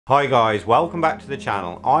Hi guys, welcome back to the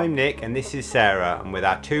channel. I'm Nick and this is Sarah, and with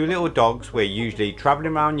our two little dogs we're usually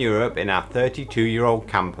travelling around Europe in our 32-year-old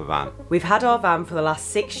camper van. We've had our van for the last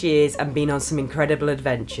 6 years and been on some incredible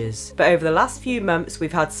adventures. But over the last few months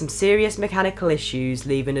we've had some serious mechanical issues,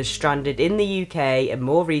 leaving us stranded in the UK and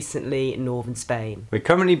more recently in northern Spain. We're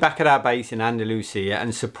currently back at our base in Andalucia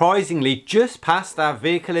and surprisingly just passed our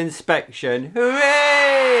vehicle inspection.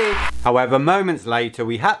 Hooray! However, moments later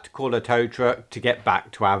we had to call a tow truck to get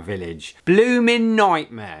back to our village. Blooming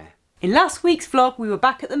nightmare. In last week's vlog we were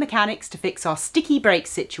back at the mechanics to fix our sticky brake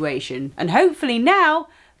situation, and hopefully now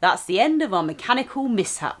that's the end of our mechanical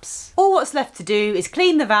mishaps. All what's left to do is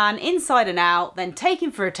clean the van inside and out, then take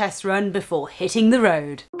him for a test run before hitting the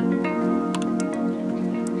road.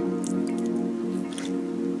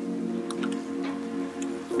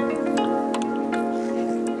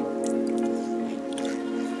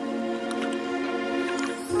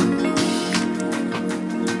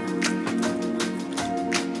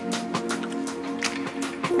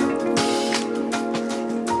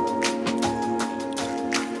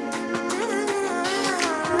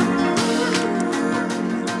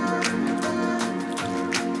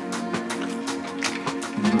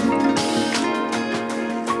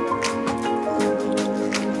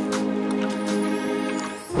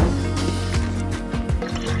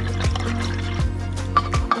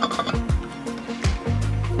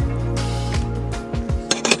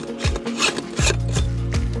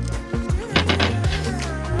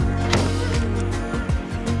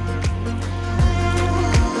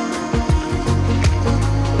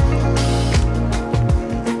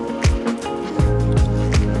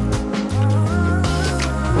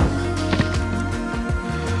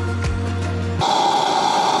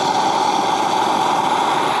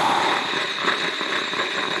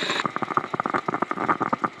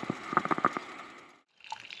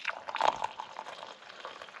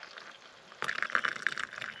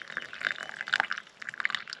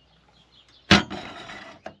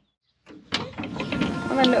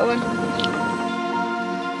 Come on, little one.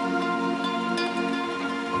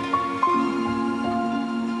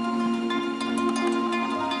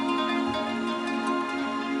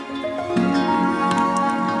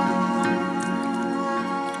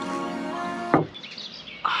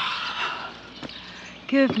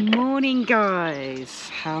 Good morning guys,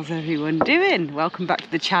 how's everyone doing? Welcome back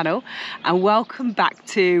to the channel and welcome back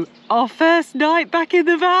to our first night back in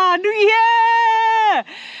the van. Yeah!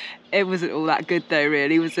 It wasn't all that good though,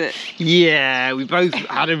 really, was it? Yeah, we both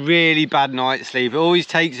had a really bad night's sleep. It always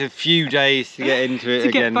takes a few days to get into it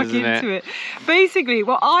again, doesn't it? Basically,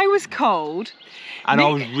 well, I was cold. And Nick, I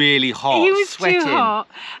was really hot, he was sweating. too hot.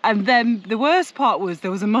 And then the worst part was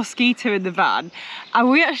there was a mosquito in the van. And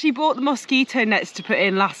we actually bought the mosquito nets to put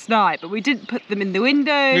in last night, but we didn't put them in the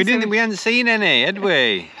windows. We hadn't seen any, had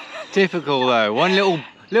we? Typical though. One little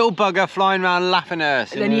bugger flying around laughing at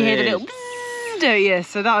us. And then you hear the little bzzz, don't you?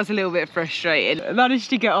 So that was a little bit frustrating. I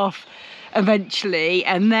managed to get off eventually,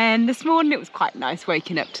 and then this morning it was quite nice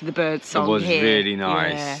waking up to the bird song. It was here. really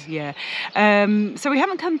nice. Yeah. So we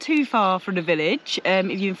haven't come too far from the village. If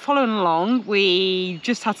you've been following along, we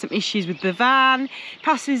just had some issues with the van.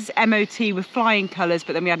 Passes MOT with flying colours,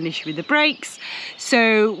 but then we had an issue with the brakes.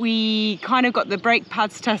 So we kind of got the brake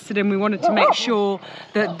pads tested, and we wanted to make sure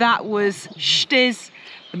that that was shtiz.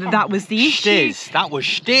 That was the issue. Shtiz. That was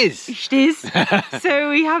shtiz. Shtiz. So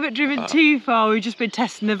we haven't driven too far. We've just been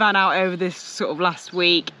testing the van out over this sort of last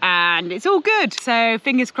week, and it's all good. So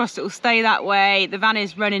fingers crossed it will stay that way. The van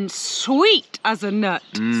is running sweet as a nut.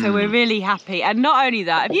 So we're really happy. And not only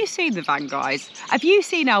that, have you seen the van, guys? Have you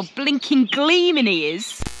seen how blinking gleaming he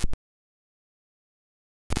is?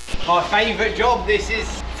 My favourite job this is.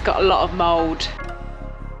 It's got a lot of mould.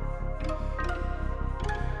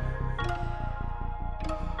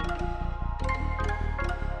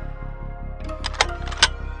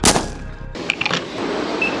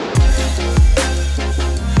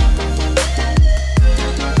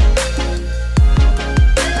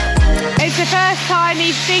 It's the first time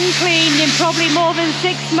he's been cleaned in probably more than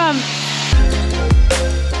 6 months.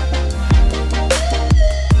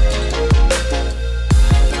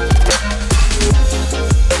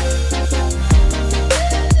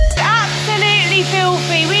 Absolutely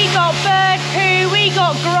filthy. We got bird poo, we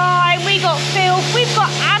got grime, we got filth, we've got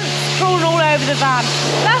ants crawling all over the van.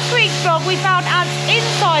 Last week's vlog we found ants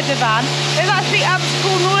inside the van. There's actually ants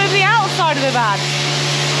crawling all over the outside of the van.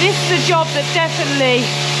 This is a job that definitely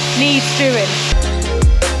needs doing.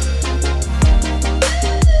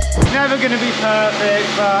 Never going to be perfect,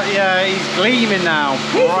 but yeah, he's gleaming now.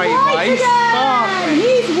 He's white He's sparkling.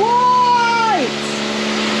 He's white!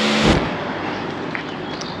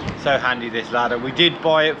 So handy, this ladder. We did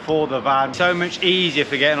buy it for the van. So much easier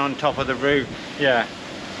for getting on top of the roof. Yeah,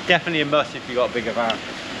 definitely a must if you've got a bigger van. I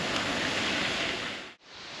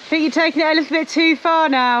think you're taking it a little bit too far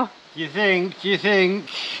now. Do you think? Do you think?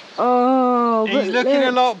 Oh, he's looking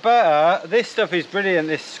a lot better. This stuff is brilliant.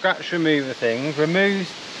 This scratch remover thing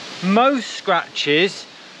removes most scratches,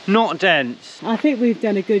 not dents. I think we've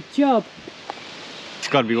done a good job. It's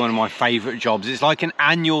got to be one of my favourite jobs. It's like an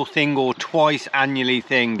annual thing or twice annually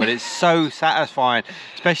thing, but it's so satisfying,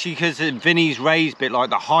 especially because Vinny's raised bit, like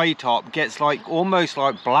the high top, gets like almost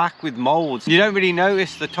like black with moulds. You don't really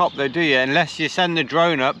notice the top though, do you? Unless you send the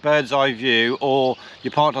drone up, bird's eye view, or you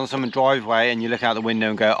parked on someone's driveway and you look out the window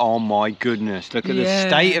and go, oh my goodness, look at the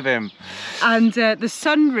state of him. And the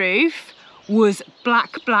sunroof was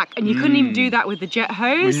black, and you couldn't even do that with the jet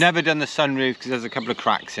hose. We've never done the sunroof because there's a couple of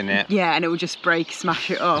cracks in it. Yeah, and it would just break,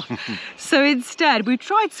 smash it off. So instead, we've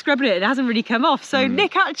tried scrubbing it, it hasn't really come off. So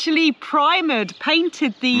Nick actually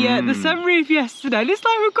painted the sunroof yesterday. Looks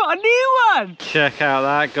like we've got a new one. Check out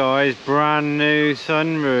that, guys, brand new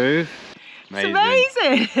sunroof. Amazing.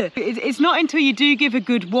 It's amazing. It's not until you do give a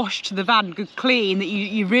good wash to the van, good clean, that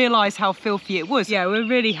you realise how filthy it was. Yeah, we're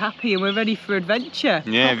really happy and we're ready for adventure.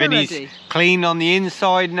 Yeah, Vinny's clean on the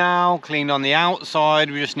inside now, clean on the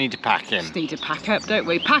outside. We just need to pack him. Just need to pack up, don't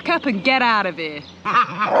we? Pack up and get out of here.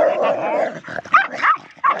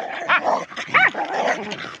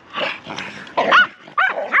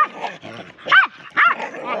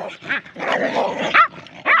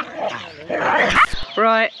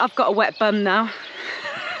 Right, I've got a wet bum now.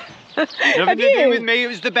 Nothing to do with me, it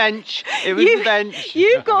was the bench. It was the bench.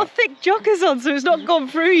 You've got thick joggers on, so it's not gone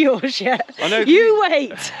through yours yet. I know. You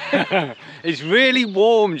wait. It's really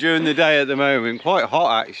warm during the day at the moment, quite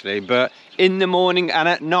hot actually, but in the morning and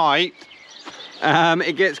at night,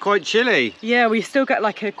 it gets quite chilly. Yeah, we still get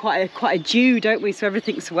like quite a dew, don't we? So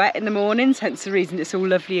everything's wet in the mornings, hence the reason it's all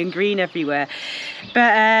lovely and green everywhere.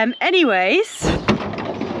 But anyways.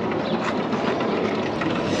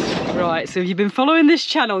 Right, so if you've been following this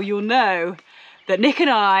channel, you'll know that Nick and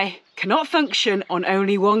I cannot function on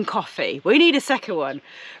only one coffee. We need a second one,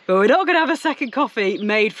 but we're not going to have a second coffee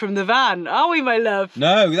made from the van, are we, my love?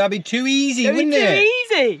 No, that'd be too easy, wouldn't it?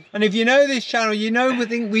 Too easy. And if you know this channel, you know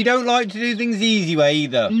we don't like to do things the easy way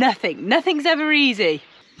either. Nothing's ever easy.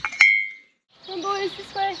 Come on, boys,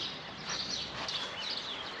 this way.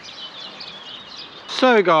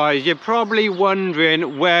 So guys, you're probably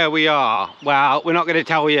wondering where we are. Well, we're not going to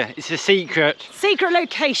tell you, it's a secret. Secret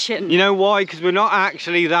location. You know why? Because we're not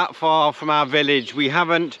actually that far from our village. We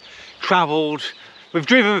haven't travelled, we've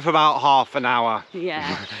driven for about half an hour.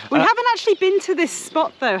 Yeah. We haven't actually been to this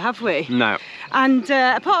spot though, have we? No. And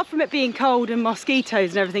apart from it being cold and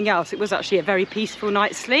mosquitoes and everything else, it was actually a very peaceful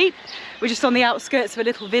night's sleep. We're just on the outskirts of a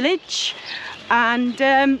little village. And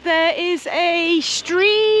there is a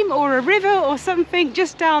stream or a river or something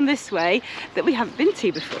just down this way that we haven't been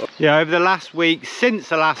to before. Yeah, over the last week, since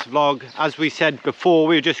the last vlog, as we said before,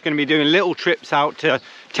 we were just going to be doing little trips out to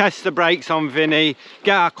test the brakes on Vinny,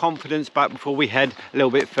 get our confidence back before we head a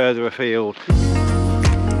little bit further afield.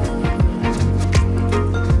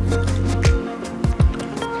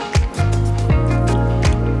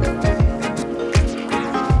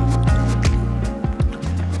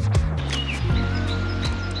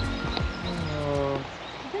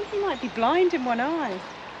 Blind in one eye.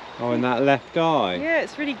 Oh, in that left eye? Yeah,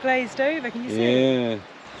 it's really glazed over, can you see? Yeah.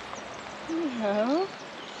 Hello.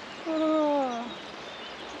 Oh.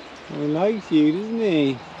 He likes you, doesn't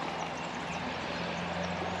he?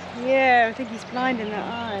 Yeah, I think he's blind in that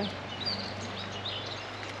eye.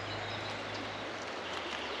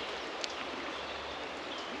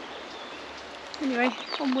 Anyway,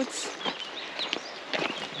 onwards.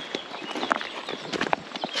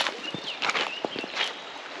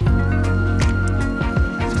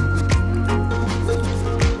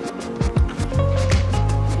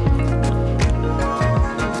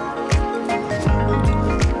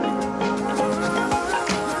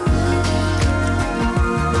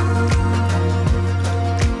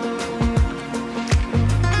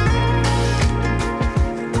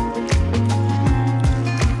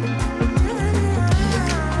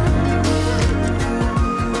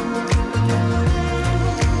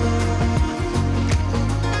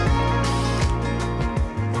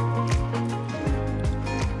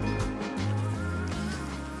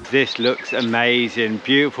 This looks amazing.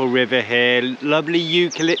 Beautiful river here, lovely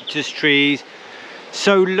eucalyptus trees,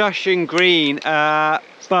 so lush and green,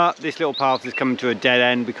 but this little path is coming to a dead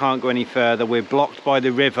end. We can't go any further, we're blocked by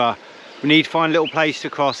the river. We need to find a little place to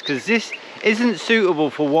cross because this isn't suitable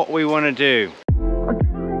for what we want to do.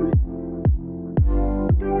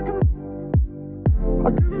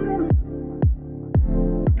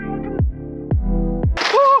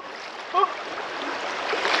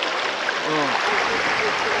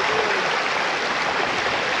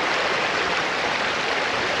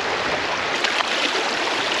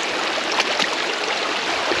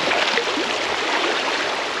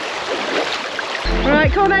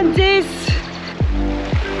 Right, come on then, Diz.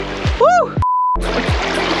 Woo!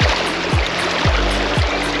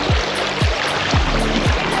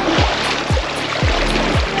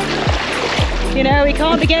 You know, he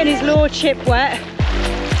can't be getting his lordship wet.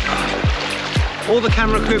 All the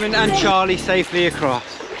camera equipment and Charlie safely across.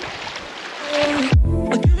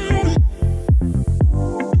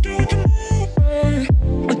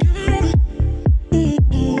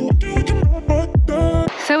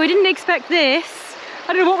 So we didn't expect this.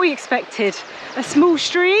 I don't know what we expected. A small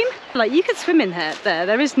stream. Like, you could swim in there.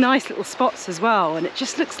 There is nice little spots as well, and it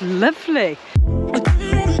just looks lovely.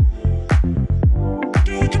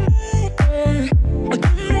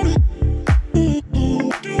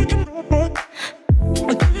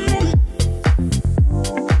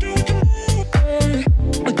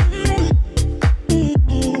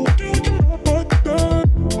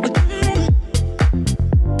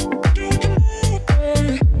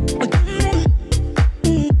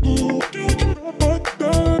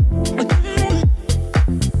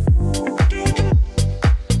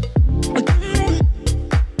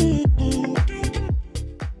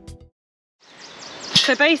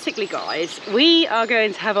 So basically, guys, we are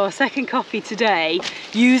going to have our second coffee today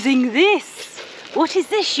using this. What is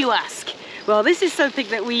this, you ask? Well, this is something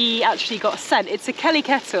that we actually got sent. It's a Kelly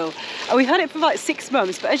kettle, and we've had it for like 6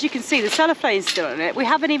 months, but as you can see, the cellophane's still on it. We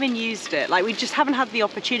haven't even used it. Like, we just haven't had the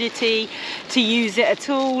opportunity to use it at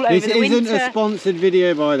all over the winter. This isn't a sponsored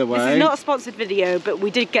video, by the way. This is not a sponsored video, but we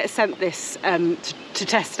did get sent this to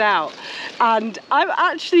test out. And I'm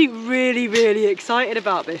actually really, really excited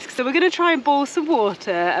about this. So we're going to try and boil some water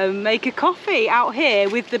and make a coffee out here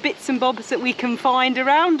with the bits and bobs that we can find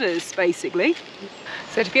around us, basically.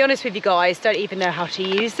 So to be honest with you guys, don't even know how to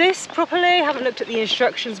use this properly. Haven't looked at the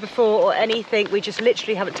instructions before or anything. We just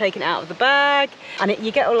literally haven't taken it out of the bag. And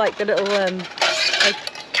you get all like the little like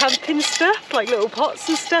camping stuff, like little pots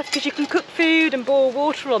and stuff, because you can cook food and boil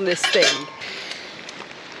water on this thing.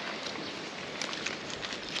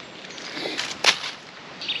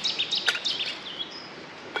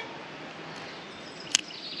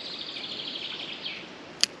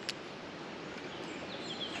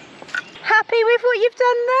 Happy with what you've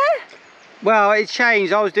done there? Well, it's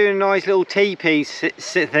changed. I was doing a nice little teepee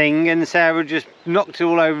thing, and Sarah just knocked it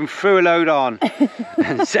all over and threw a load on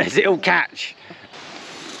and says it'll catch.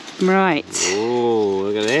 Right. Oh,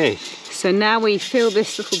 look at this. So now we fill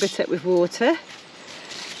this little bit up with water.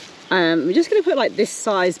 We're just going to put like this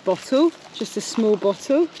size bottle, just a small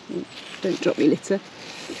bottle. Don't drop me litter.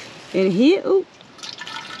 In here. Oh.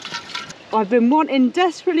 I've been wanting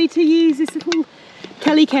desperately to use this little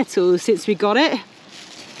Kelly kettle since we got it.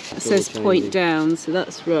 It says point down, so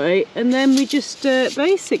that's right. And then we just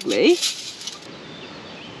basically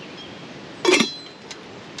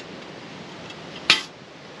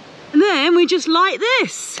and then we just light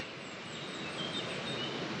this.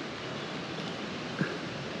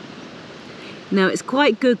 Now it's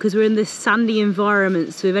quite good because we're in this sandy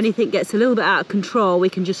environment, so if anything gets a little bit out of control, we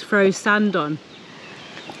can just throw sand on.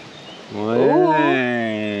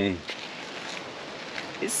 Way.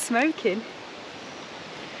 It's smoking.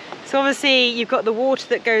 So obviously you've got the water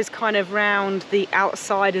that goes kind of round the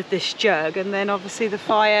outside of this jug, and then obviously the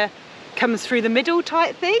fire comes through the middle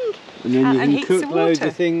type thing. And then you can cook the loads water.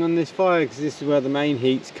 of things on this fire, because this is where the main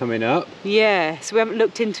heat's coming up. Yeah, so we haven't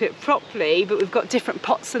looked into it properly, but we've got different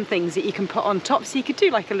pots and things that you can put on top, so you could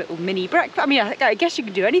do like a little mini breakfast. I mean, I guess you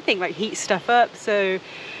could do anything, like heat stuff up, so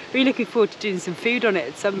really looking forward to doing some food on it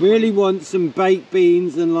at some point. Really want some baked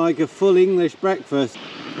beans and like a full English breakfast.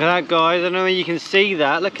 Look at that, guys. I don't know if you can see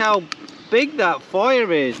that. Look how big that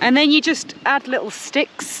fire is. And then you just add little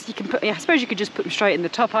sticks. You can put, yeah, I suppose you could just put them straight in the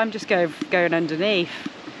top. I'm just going underneath.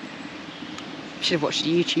 Should have watched a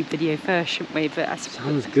YouTube video first, shouldn't we? But I suppose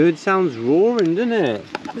Sounds good. Sounds roaring, doesn't it?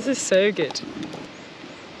 this is so good.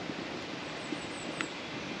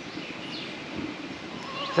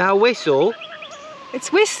 Is that a whistle?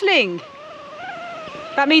 It's whistling.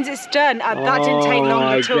 That means it's done. That didn't take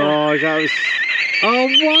long at all. Oh my gosh, that was... Oh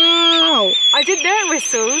wow! I didn't know it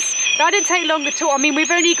whistles. That didn't take long at all. I mean,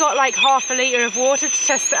 we've only got like half a litre of water to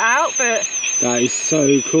test it out, but... That is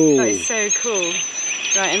so cool. That is so cool.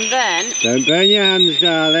 Right, and then... Don't burn your hands,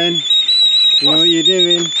 darling. You know what you're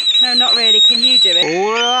doing? No, not really. Can you do it?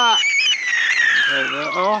 All of that. Take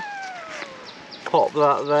that off. Pop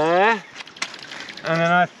that there. And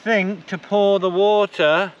then I think to pour the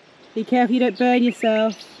water... Be careful you don't burn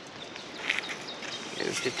yourself.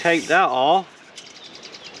 To take that off.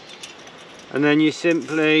 And then you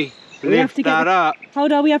simply lift that up.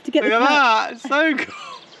 Hold on, we have to get Look the at cup. that, it's so cool.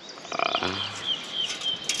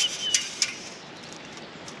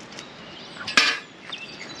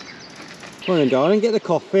 Come on then, darling, get the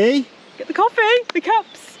coffee. Get the coffee, the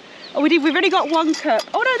cups. Oh, we've only got one cup.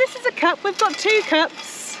 Oh no, this is a cup. We've got 2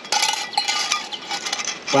 cups.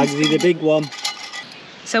 Bagsy, the big one.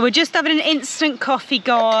 So we're just having an instant coffee,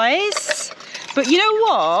 guys. But you know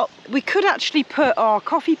what? We could actually put our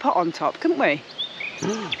coffee pot on top, couldn't we?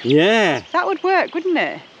 Yeah. That would work, wouldn't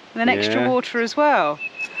it? And then extra water as well.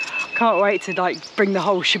 Can't wait to like bring the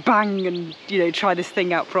whole shebang and, you know, try this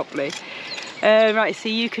thing out properly. Right, so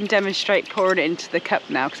you can demonstrate pouring it into the cup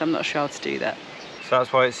now, because I'm not sure how to do that. So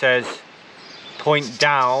that's why it says point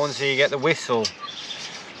down, so you get the whistle.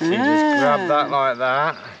 So you just grab that like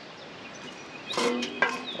that.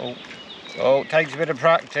 Oh, it takes a bit of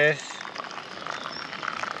practice.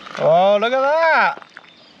 Oh, look at that!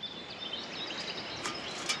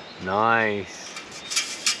 Nice.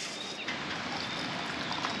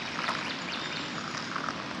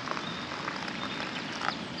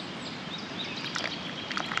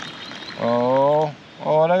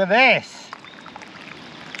 Oh, look at this.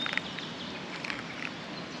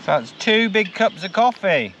 So that's 2 big cups of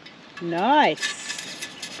coffee.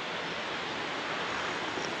 Nice.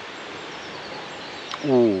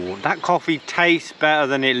 Ooh, that coffee tastes better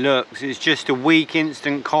than it looks. It's just a weak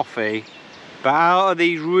instant coffee. But out of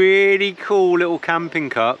these really cool little camping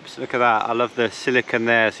cups, look at that. I love the silicone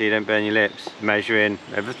there so you don't burn your lips. Measuring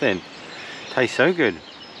everything. Tastes so good.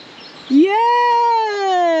 Yeah!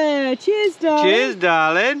 Cheers, darling. Cheers,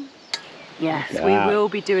 darling. Yes, we will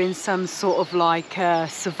be doing some sort of like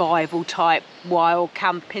survival type, wild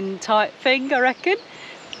camping type thing, I reckon.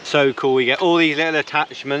 So cool, we get all these little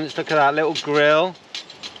attachments. Look at that little grill.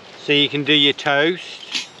 So you can do your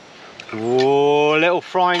toast. Whoa, little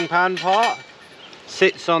frying pan pot.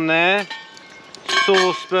 Sits on there.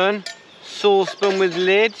 Saucepan with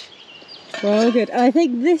lid. Well, good. I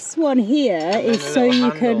think this one here is so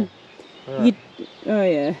you can... oh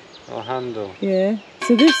yeah. Or handle. Yeah.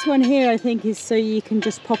 So this one here I think is so you can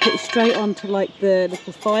just pop it straight onto like the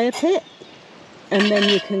little fire pit. And then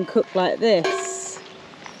you can cook like this.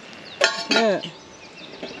 Look.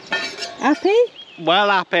 Happy? Well,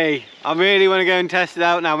 happy. I really want to go and test it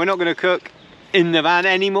out now. We're not going to cook in the van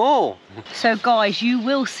anymore. So guys, you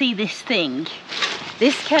will see this thing,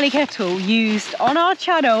 this Kelly kettle, used on our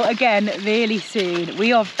channel again really soon.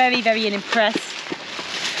 We are very, very impressed.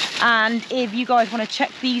 And if you guys want to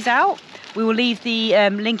check these out, we will leave the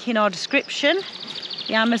link in our description,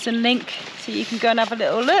 the Amazon link, so you can go and have a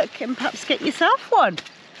little look and perhaps get yourself one.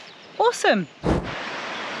 Awesome.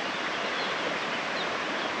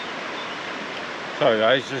 Sorry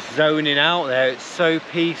guys, just zoning out there. It's so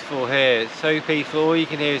peaceful here. It's so peaceful. All you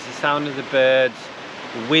can hear is the sound of the birds,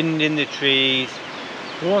 the wind in the trees.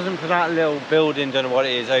 If it wasn't for that little building, don't know what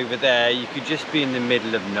it is over there, you could just be in the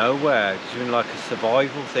middle of nowhere, doing like a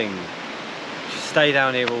survival thing. Just stay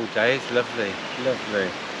down here all day. It's lovely,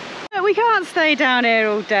 lovely. We can't stay down here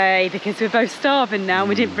all day because we're both starving now and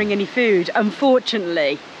we didn't bring any food,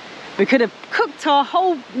 unfortunately. We could have cooked our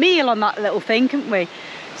whole meal on that little thing, couldn't we?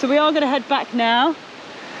 So we are going to head back now.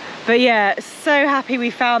 But yeah, so happy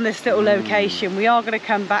we found this little location. We are going to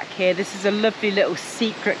come back here. This is a lovely little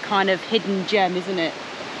secret kind of hidden gem, isn't it?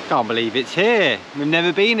 Can't believe it's here. We've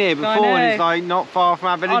never been here before and it's like not far from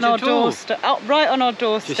our village at all. On our doorstep, right on our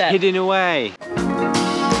doorstep. Just hidden away.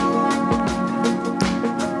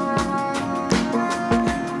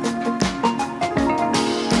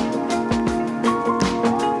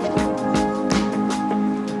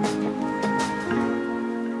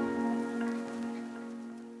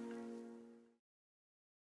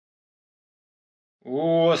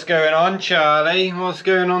 Ooh, what's going on, Charlie? What's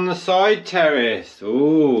going on the side terrace?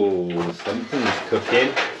 Ooh, something's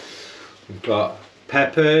cooking. We've got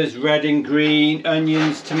peppers, red and green,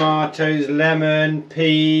 onions, tomatoes, lemon,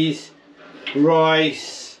 peas,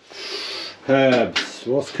 rice, herbs.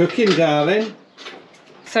 What's cooking, darling?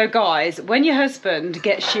 So guys, when your husband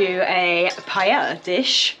gets you a paella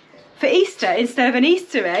dish for Easter instead of an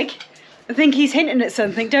Easter egg, I think he's hinting at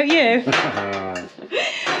something, don't you?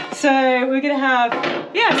 So we're going to have,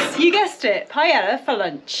 yes, you guessed it, paella for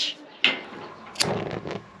lunch.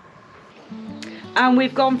 And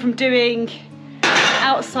we've gone from doing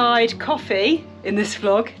outside coffee in this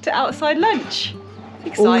vlog to outside lunch.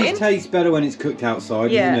 Exciting. Always tastes better when it's cooked outside,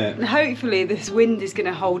 doesn't it? And hopefully this wind is going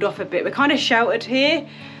to hold off a bit. We're kind of sheltered here,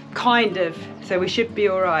 kind of, so we should be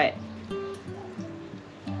all right.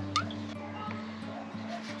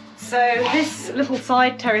 So this little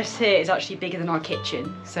side terrace here is actually bigger than our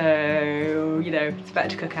kitchen. So, you know, it's better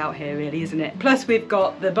to cook out here really, isn't it? Plus we've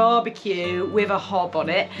got the barbecue with a hob on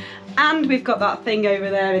it. And we've got that thing over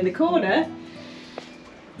there in the corner,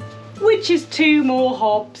 which is 2 more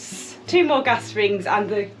hobs 2 more gas rings and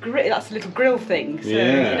the that's a little grill thing. So,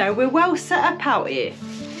 you know, we're well set up out here.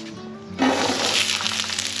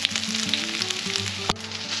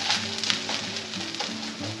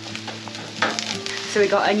 So we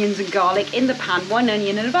got onions and garlic in the pan, 1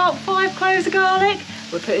 onion and about 5 cloves of garlic.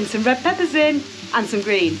 We're putting some red peppers in and some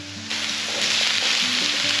green.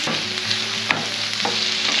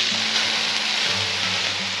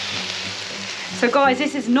 So guys,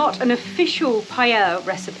 this is not an official paella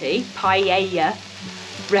recipe. It's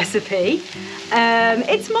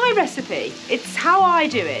my recipe. It's how I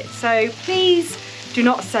do it. So please do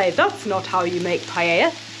not say that's not how you make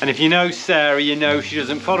paella. And if you know Sarah, you know she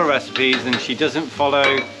doesn't follow recipes and she doesn't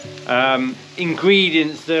follow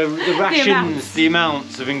ingredients, the rations, the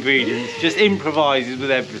amounts of ingredients, just improvises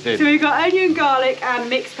with everything. So we've got onion, garlic and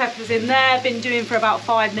mixed peppers in there, been doing for about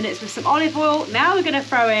 5 minutes with some olive oil. Now we're going to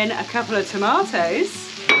throw in a couple of tomatoes,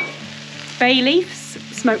 bay leaves,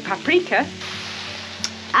 smoked paprika,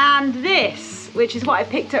 and this, which is what I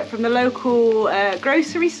picked up from the local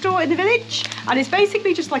grocery store in the village, and it's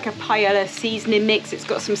basically just like a paella seasoning mix. It's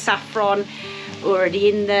got some saffron already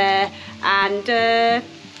in there, and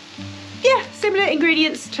yeah, similar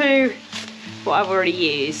ingredients to what I've already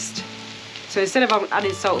used. So instead of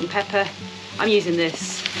adding salt and pepper, I'm using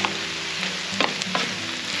this.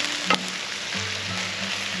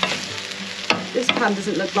 This pan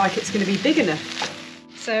doesn't look like it's going to be big enough.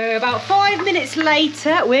 So about 5 minutes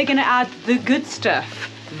later, we're going to add the good stuff.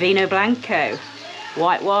 Vino Blanco,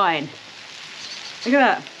 white wine. Look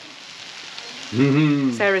at that.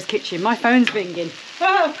 Sarah's kitchen. My phone's ringing.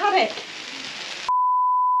 Oh, panic.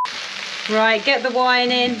 Right, get the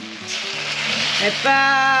wine in.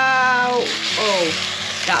 About,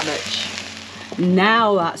 that much.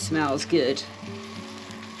 Now that smells good.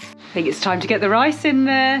 I think it's time to get the rice in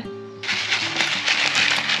there.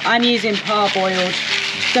 I'm using parboiled.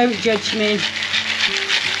 Don't judge me.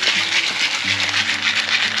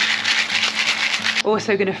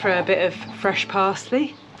 Also going to throw a bit of fresh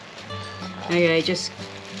parsley. Okay, just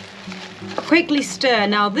quickly stir.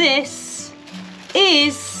 Now this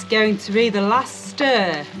is going to be the last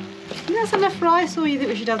stir. think that's enough rice, or you think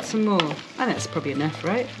we should add some more? I think that's probably enough,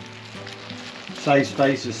 right? Save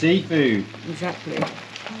space for seafood. Exactly.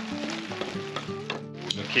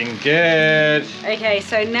 Looking good. Okay,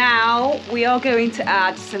 so now we are going to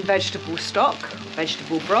add some vegetable stock,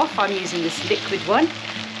 vegetable broth. I'm using this liquid one.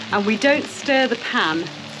 And we don't stir the pan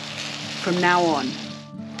from now on.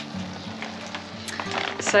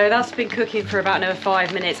 So that's been cooking for about another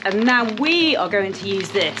 5 minutes. And now we are going to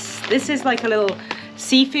use this. This is like a little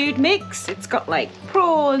seafood mix. It's got like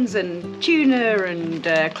prawns and tuna and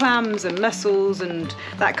clams and mussels and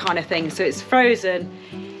that kind of thing. So it's frozen,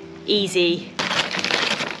 easy.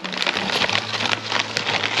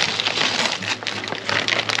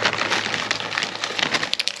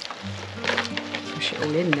 Push it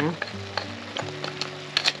all in now.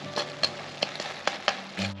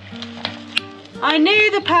 I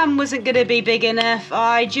knew the pan wasn't going to be big enough.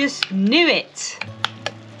 I just knew it.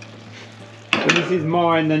 Well, this is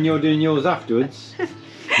mine, then you're doing yours afterwards.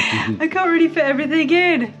 I can't really fit everything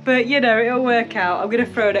in, but you know, it'll work out. I'm going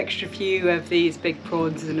to throw an extra few of these big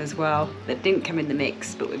prawns in as well. That didn't come in the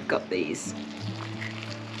mix, but we've got these.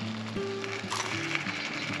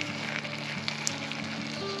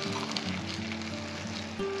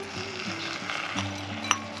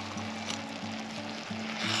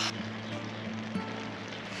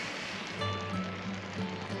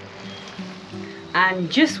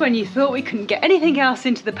 And just when you thought we couldn't get anything else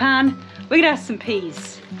into the pan, we're going to add some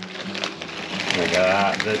peas. Look at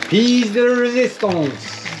that, the peas de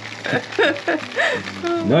resistance.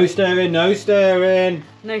 No stirring, no stirring.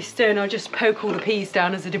 No stirring, I'll just poke all the peas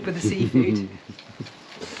down as I did with the seafood.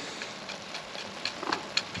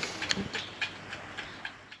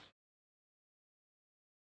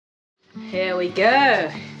 Here we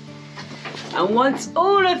go. And once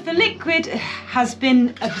all of the liquid has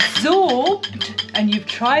been absorbed and you've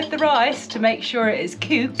tried the rice to make sure it is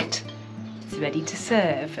cooked, it's ready to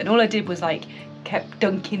serve. And all I did was like kept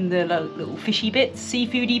dunking the little fishy bits,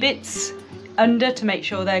 seafoody bits under to make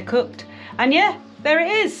sure they're cooked. And yeah, there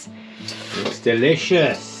it is. It's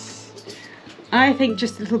delicious. I think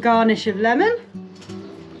just a little garnish of lemon.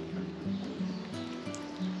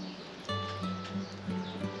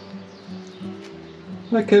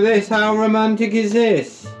 Look at this, how romantic is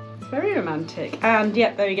this? It's very romantic. And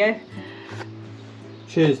yep, there you go.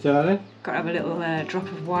 Cheers, darling. Got to have a little drop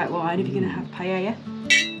of white wine if you're going to have paella.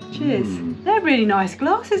 Cheers. They're really nice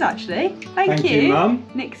glasses, actually. Thank you. Mum.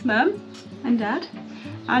 Nick's mum and dad.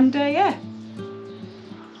 And yeah.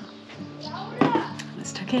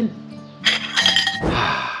 Let's tuck in.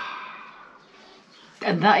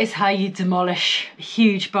 And that is how you demolish a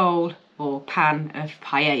huge bowl or pan of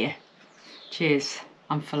paella. Cheers.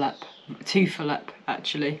 I'm full up. Too full up,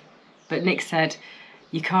 actually. But Nick said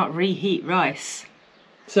you can't reheat rice.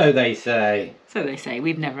 So they say. So they say.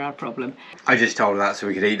 We've never had a problem. I just told her that so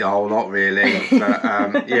we could eat the whole lot, really.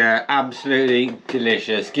 But yeah, absolutely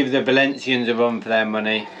delicious. Give the Valencians a run for their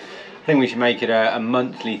money. I think we should make it a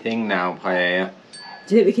monthly thing now, paella.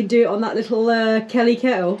 Do you think we can do it on that little Kelly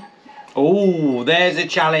kettle? Oh, there's a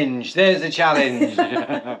challenge. There's a challenge.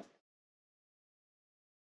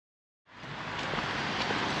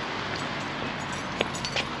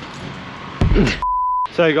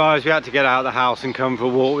 So guys, we had to get out of the house and come for a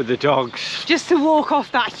walk with the dogs. Just to walk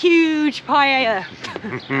off that huge paella.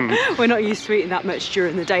 We're not used to eating that much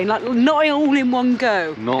during the day, like not all in one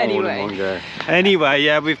go. Not all in one go. Anyway,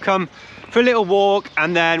 yeah, we've come for a little walk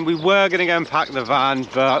and then we were going to go and pack the van,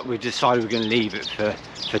 but we decided we're going to leave it for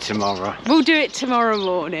tomorrow. We'll do it tomorrow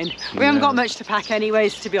morning. We haven't got much to pack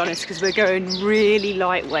anyways, to be honest, because we're going really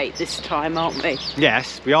lightweight this time, aren't we?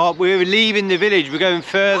 Yes, we are. We're leaving the village. We're going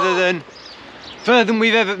further than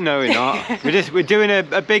we've ever. No, we're not. we're doing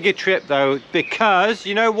a bigger trip though, because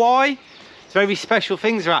you know why? Very special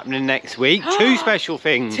things are happening next week. Two special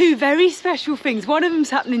things. Two very special things. One of them's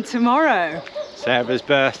happening tomorrow. Sarah's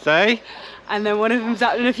birthday. And then one of them's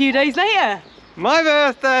happening a few days later. My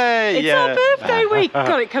birthday! It's our birthday week.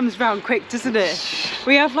 God, it comes round quick, doesn't it?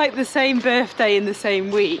 We have like the same birthday in the same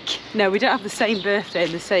week. No, we don't have the same birthday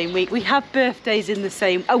in the same week. We have birthdays in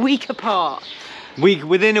a week apart.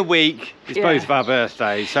 Within a week, it's both of our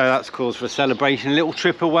birthdays, so that's cause for a celebration, a little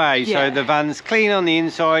trip away. Yeah. So the van's clean on the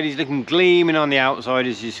inside, he's looking gleaming on the outside,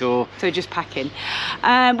 as you saw. So just packing.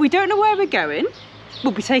 We don't know where we're going.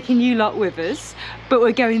 We'll be taking you lot with us, but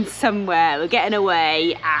we're going somewhere, we're getting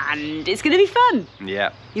away, and it's going to be fun.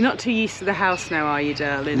 Yeah. You're not too used to the house now, are you,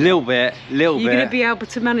 darling? Little bit. You're going to be able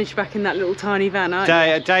to manage back in that little tiny van, aren't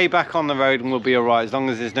you? A day back on the road and we'll be all right, as long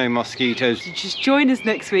as there's no mosquitoes. Just join us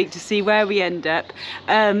next week to see where we end up.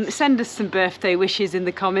 Send us some birthday wishes in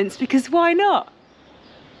the comments, because why not?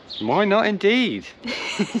 Why not, indeed.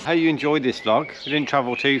 Hope you enjoyed this vlog. We didn't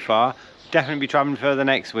travel too far. Definitely be travelling further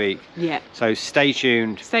next week. Yeah. So stay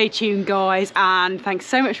tuned. Stay tuned, guys, and thanks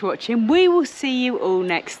so much for watching. We will see you all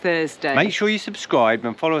next Thursday. Make sure you subscribe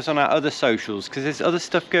and follow us on our other socials, because there's other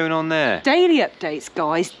stuff going on there. Daily updates,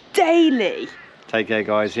 guys. Daily. Take care,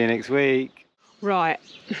 guys. See you next week. Right.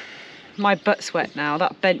 My butt's wet now.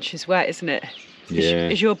 That bench is wet, isn't it? Yeah.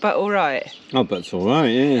 Is your butt all right? My butt's all right,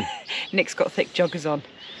 yeah. Nick's got thick joggers on.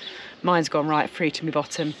 Mine's gone right through to my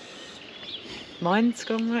bottom. Mine's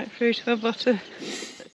gone right through to my bottom.